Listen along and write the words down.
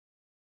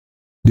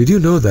Did you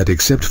know that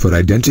except for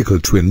identical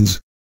twins,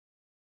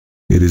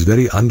 it is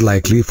very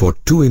unlikely for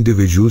two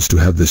individuals to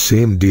have the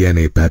same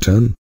DNA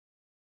pattern?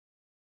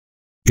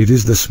 It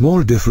is the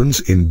small difference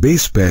in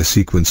base pair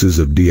sequences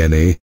of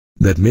DNA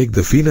that make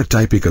the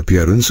phenotypic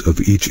appearance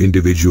of each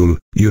individual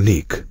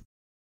unique.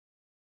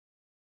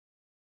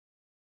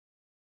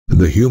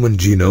 The human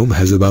genome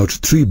has about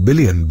 3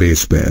 billion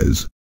base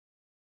pairs.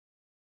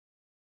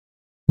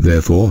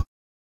 Therefore,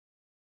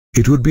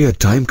 it would be a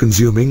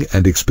time-consuming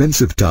and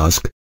expensive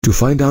task to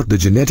find out the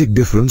genetic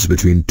difference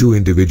between two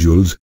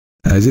individuals,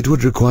 as it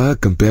would require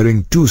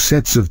comparing two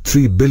sets of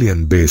 3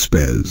 billion base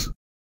pairs.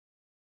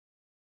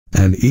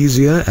 An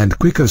easier and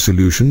quicker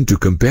solution to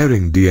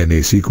comparing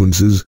DNA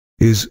sequences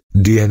is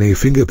DNA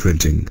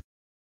fingerprinting,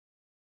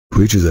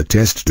 which is a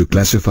test to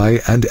classify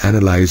and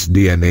analyze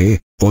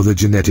DNA or the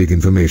genetic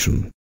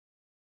information.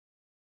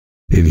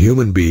 In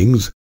human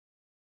beings,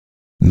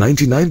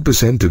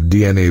 99% of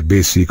DNA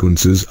base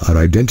sequences are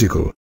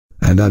identical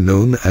and are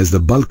known as the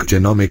bulk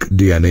genomic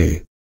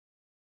DNA.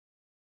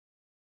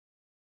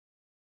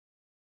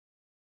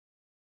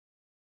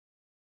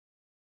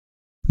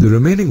 The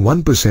remaining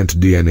 1%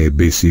 DNA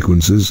base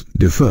sequences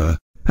differ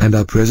and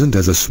are present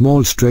as a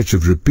small stretch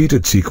of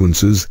repeated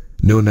sequences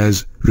known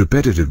as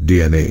repetitive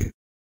DNA.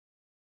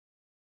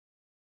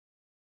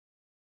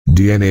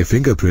 DNA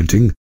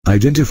fingerprinting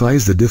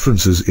identifies the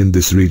differences in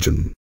this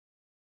region.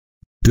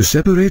 To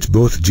separate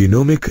both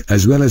genomic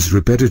as well as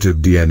repetitive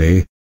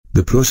DNA,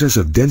 the process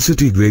of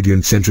density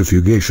gradient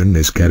centrifugation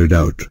is carried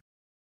out.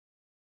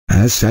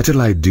 As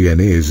satellite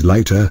DNA is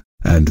lighter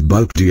and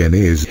bulk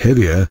DNA is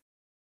heavier,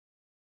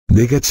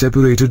 they get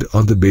separated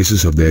on the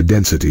basis of their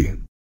density.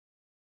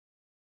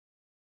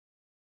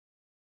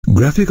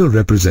 Graphical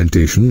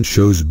representation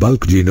shows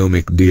bulk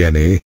genomic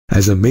DNA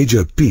as a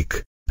major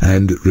peak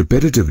and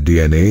repetitive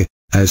DNA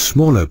as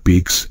smaller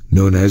peaks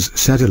known as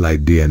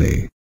satellite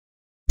DNA.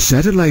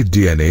 Satellite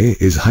DNA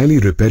is highly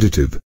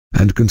repetitive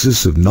and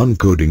consists of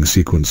non-coding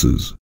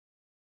sequences.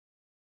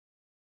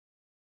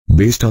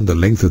 Based on the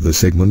length of the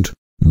segment,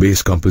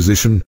 base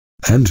composition,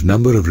 and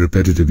number of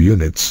repetitive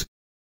units,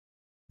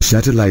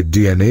 satellite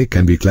DNA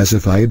can be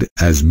classified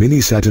as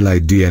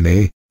mini-satellite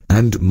DNA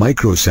and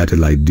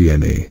microsatellite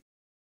DNA.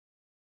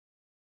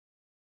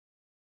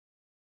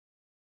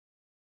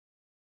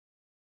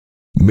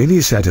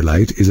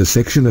 Mini-satellite is a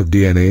section of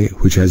DNA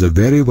which has a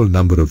variable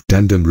number of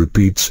tandem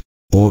repeats,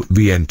 or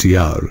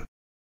VNTR.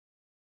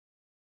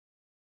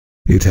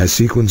 It has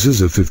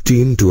sequences of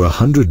 15 to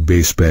 100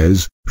 base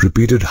pairs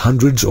repeated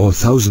hundreds or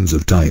thousands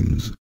of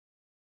times.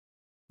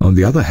 On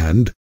the other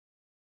hand,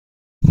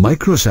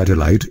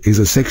 microsatellite is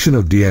a section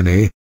of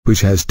DNA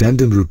which has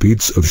tandem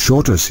repeats of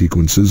shorter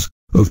sequences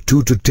of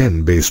 2 to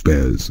 10 base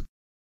pairs.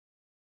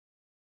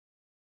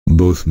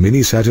 Both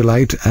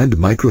mini-satellite and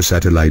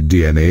microsatellite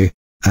DNA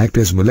act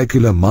as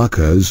molecular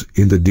markers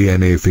in the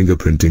DNA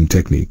fingerprinting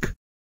technique.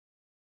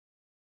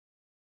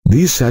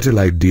 These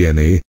satellite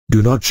DNA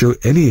do not show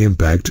any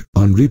impact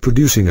on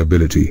reproducing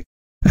ability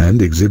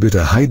and exhibit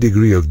a high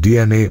degree of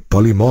DNA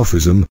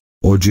polymorphism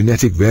or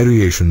genetic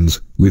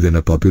variations within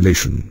a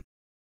population.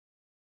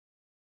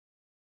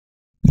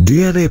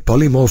 DNA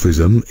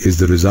polymorphism is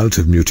the result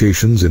of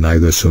mutations in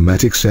either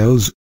somatic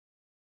cells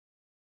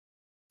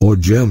or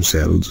germ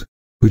cells,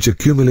 which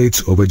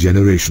accumulates over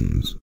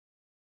generations.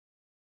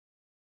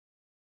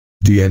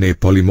 DNA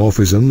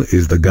polymorphism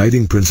is the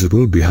guiding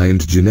principle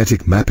behind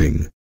genetic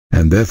mapping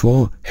and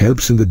therefore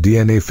helps in the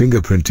DNA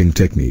fingerprinting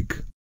technique.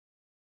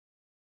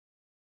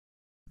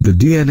 The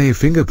DNA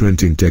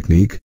fingerprinting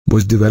technique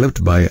was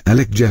developed by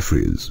Alex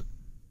Jeffries.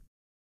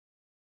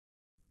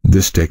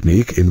 This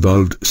technique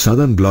involved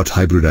southern blot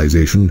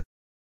hybridization,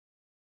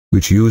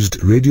 which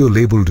used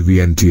radio-labeled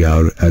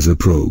VNTR as a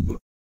probe.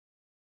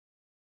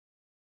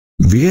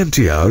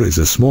 VNTR is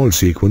a small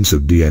sequence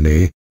of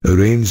DNA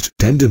arranged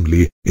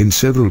tandemly in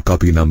several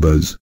copy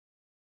numbers,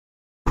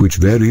 which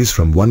varies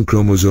from one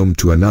chromosome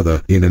to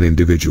another in an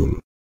individual.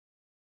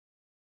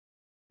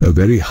 A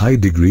very high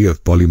degree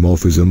of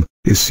polymorphism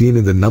is seen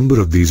in the number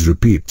of these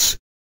repeats,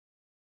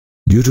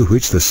 due to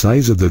which the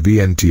size of the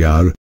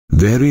VNTR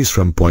varies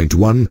from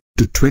 0.1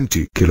 to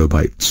 20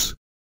 kilobytes.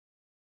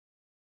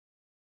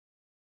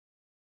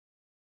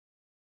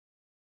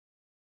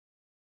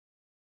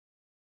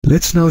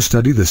 Let's now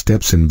study the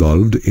steps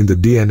involved in the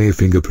DNA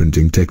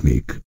fingerprinting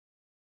technique.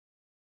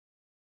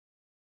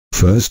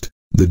 First,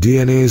 the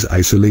DNA is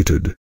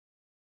isolated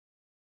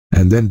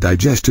and then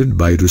digested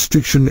by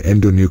restriction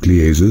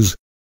endonucleases,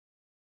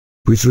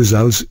 which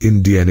results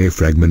in DNA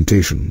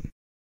fragmentation.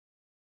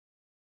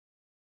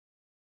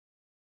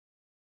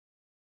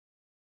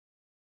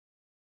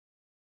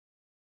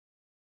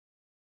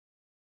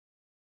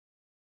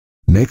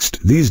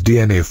 Next, these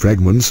DNA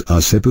fragments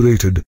are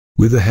separated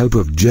with the help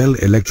of gel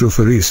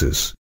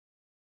electrophoresis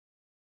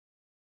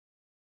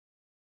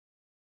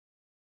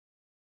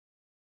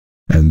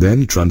and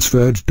then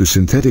transferred to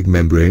synthetic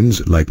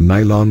membranes like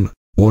nylon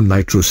or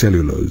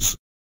nitrocellulose.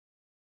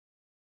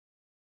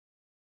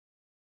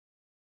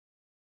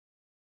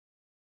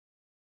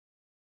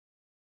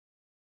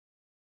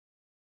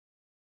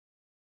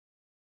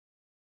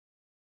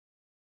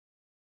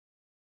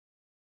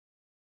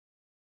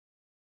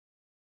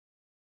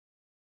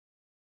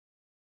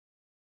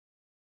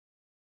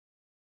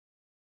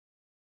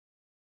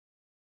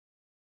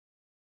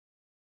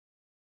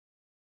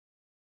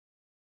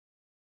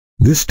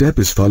 This step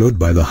is followed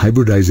by the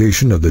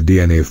hybridization of the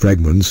DNA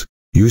fragments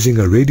using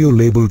a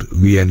radio-labeled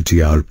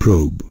VNTR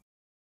probe.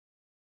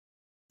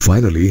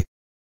 Finally,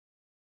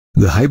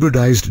 the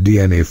hybridized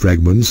DNA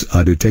fragments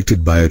are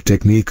detected by a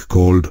technique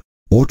called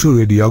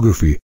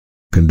autoradiography,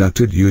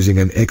 conducted using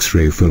an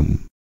X-ray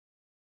film.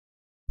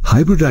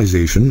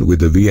 Hybridization with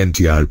the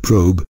VNTR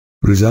probe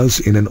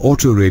results in an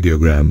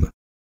autoradiogram,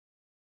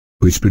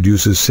 which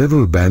produces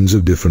several bands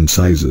of different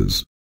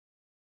sizes.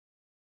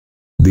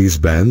 These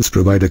bands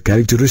provide a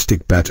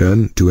characteristic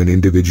pattern to an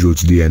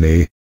individual's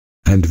DNA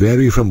and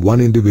vary from one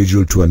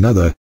individual to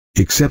another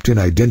except in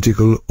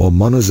identical or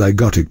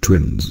monozygotic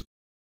twins.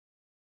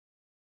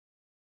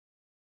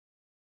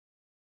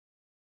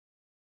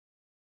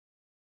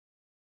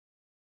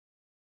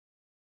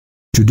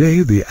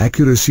 Today, the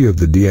accuracy of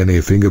the DNA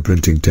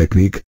fingerprinting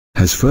technique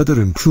has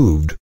further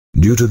improved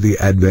due to the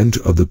advent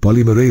of the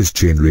polymerase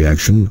chain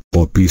reaction,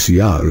 or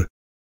PCR,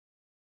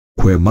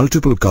 where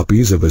multiple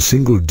copies of a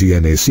single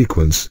DNA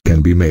sequence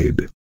can be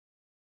made.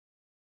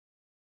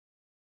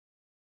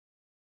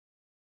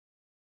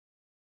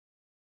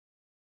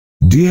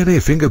 DNA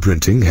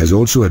fingerprinting has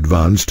also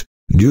advanced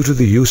due to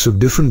the use of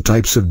different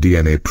types of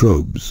DNA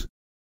probes.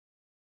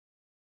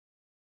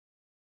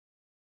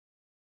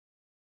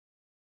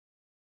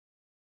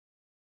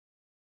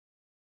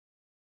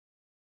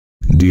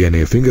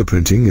 DNA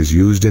fingerprinting is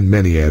used in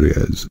many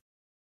areas.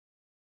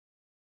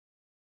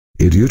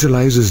 It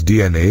utilizes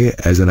DNA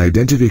as an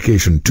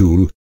identification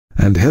tool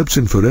and helps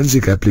in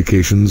forensic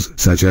applications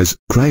such as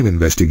crime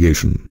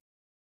investigation.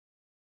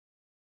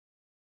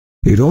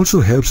 It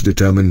also helps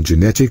determine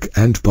genetic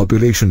and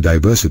population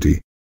diversity,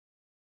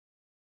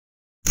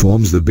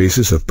 forms the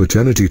basis of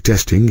paternity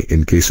testing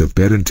in case of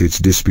parentage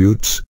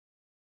disputes,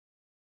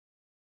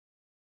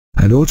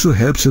 and also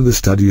helps in the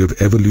study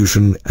of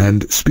evolution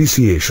and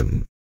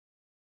speciation.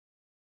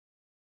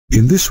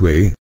 In this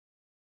way,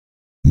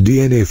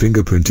 DNA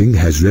fingerprinting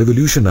has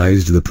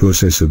revolutionized the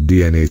process of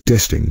DNA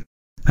testing,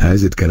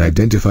 as it can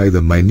identify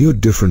the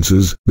minute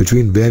differences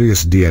between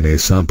various DNA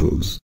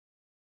samples.